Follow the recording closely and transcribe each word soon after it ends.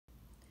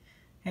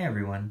Hey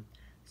everyone,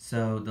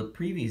 so the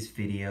previous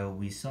video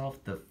we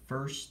solved the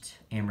first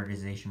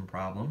amortization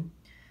problem,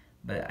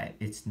 but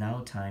it's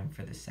now time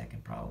for the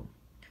second problem.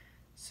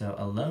 So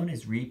a loan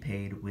is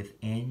repaid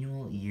with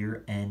annual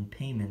year-end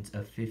payments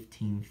of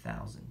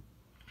 $15,000.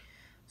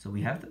 So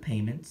we have the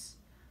payments,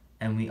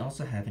 and we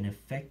also have an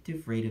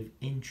effective rate of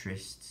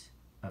interest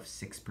of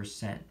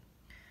 6%.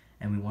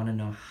 And we want to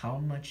know how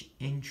much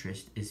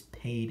interest is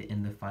paid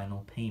in the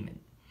final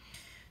payment.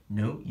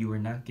 Note, you are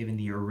not given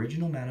the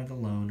original amount of the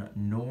loan,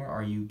 nor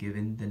are you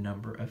given the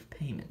number of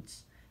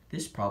payments.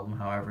 This problem,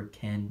 however,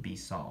 can be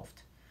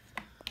solved.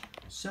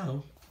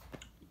 So,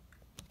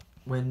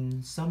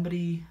 when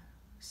somebody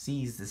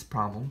sees this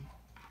problem,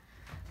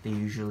 they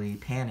usually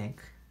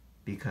panic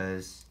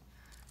because,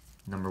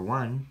 number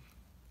one,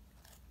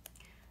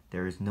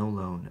 there is no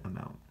loan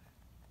amount.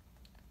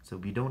 So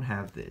we don't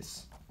have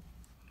this,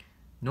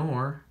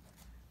 nor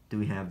do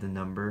we have the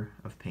number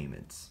of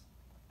payments.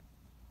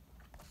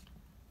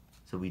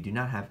 So we do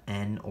not have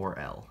N or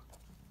L.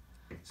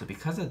 So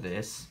because of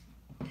this,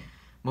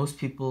 most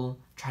people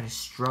try to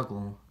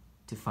struggle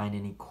to find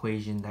an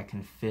equation that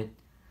can fit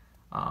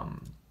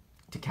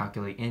to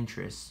calculate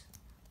interest,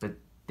 but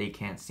they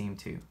can't seem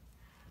to.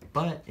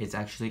 But it's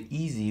actually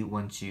easy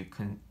once you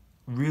can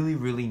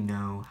really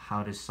know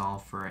how to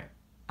solve for it,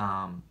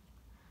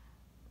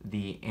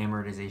 the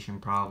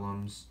amortization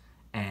problems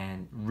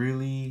and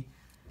really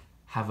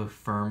have a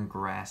firm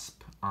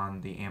grasp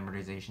on the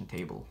amortization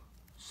table.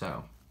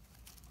 So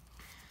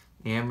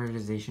the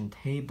amortization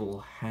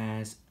table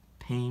has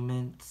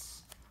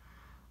payments,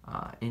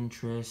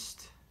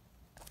 interest,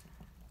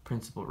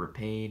 principal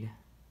repaid,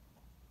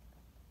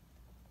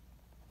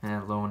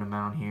 and a loan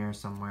amount here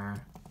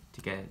somewhere to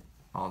get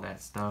all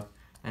that stuff,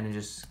 and it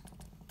just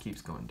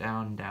keeps going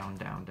down.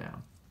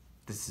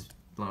 This is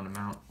loan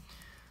amount.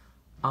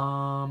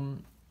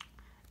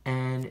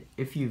 And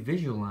if you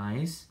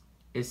visualize,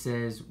 it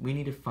says we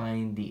need to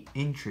find the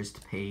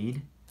interest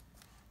paid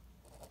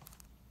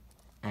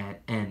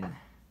at N.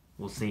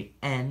 We'll say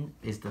N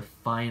is the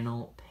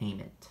final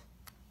payment.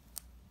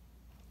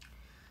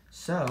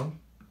 So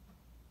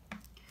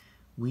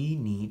we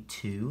need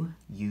to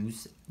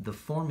use the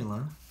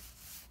formula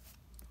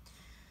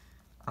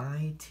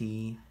IT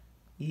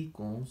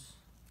equals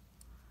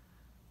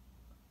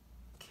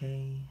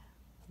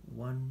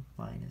K1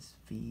 minus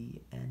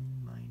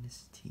Vn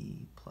minus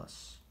T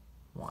plus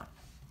 1.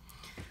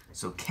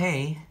 So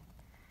K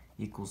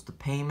equals the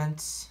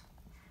payments.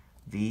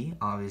 V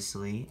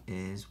obviously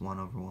is 1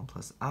 over 1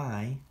 plus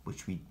I,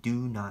 which we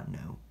do not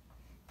know.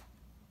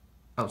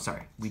 Oh,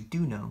 sorry, we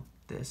do know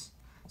this.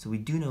 So we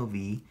do know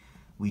V,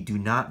 we do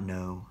not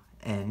know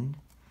N,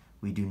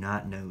 we do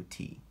not know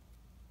T.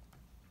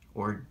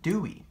 Or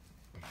do we?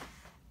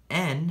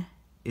 N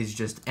is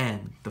just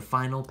N, the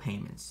final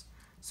payments.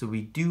 So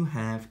we do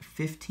have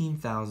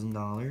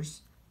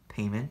 $15,000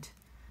 payment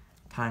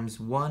times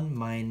 1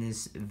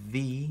 minus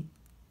Vn,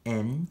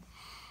 and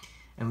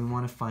we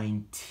want to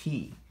find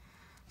T.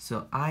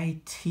 So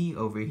IT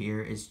over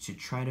here is to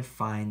try to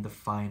find the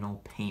final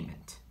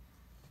payment.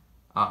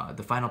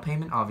 The final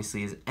payment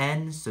obviously is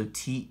N, so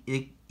T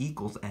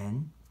equals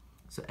N.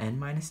 So N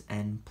minus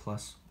N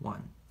plus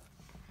 1.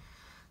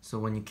 So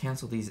when you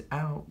cancel these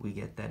out, we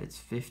get that it's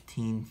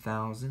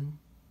 15,000.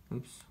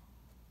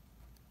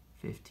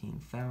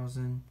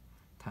 15,000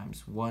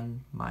 times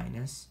 1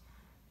 minus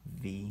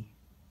V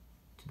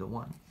to the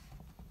 1.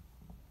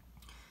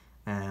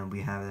 And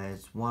we have that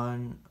it's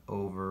 1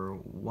 over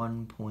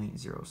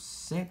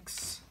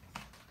 1.06,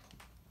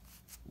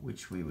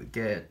 which we would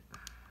get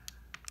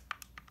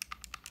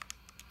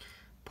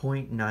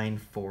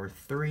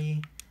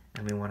 0.943,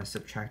 and we want to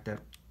subtract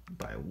that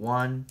by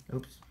 1,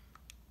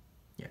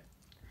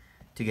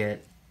 to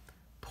get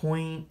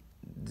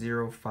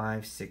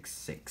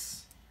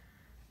 0.0566.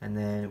 And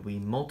then we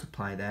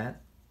multiply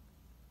that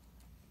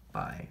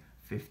by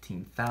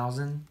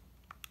 15,000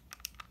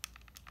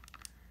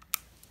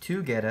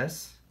 to get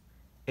us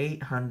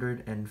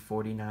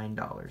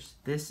 $849.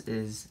 This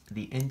is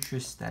the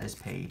interest that is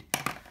paid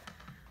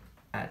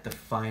at the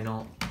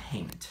final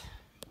payment.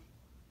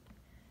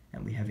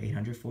 And we have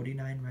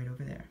 $849 right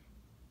over there.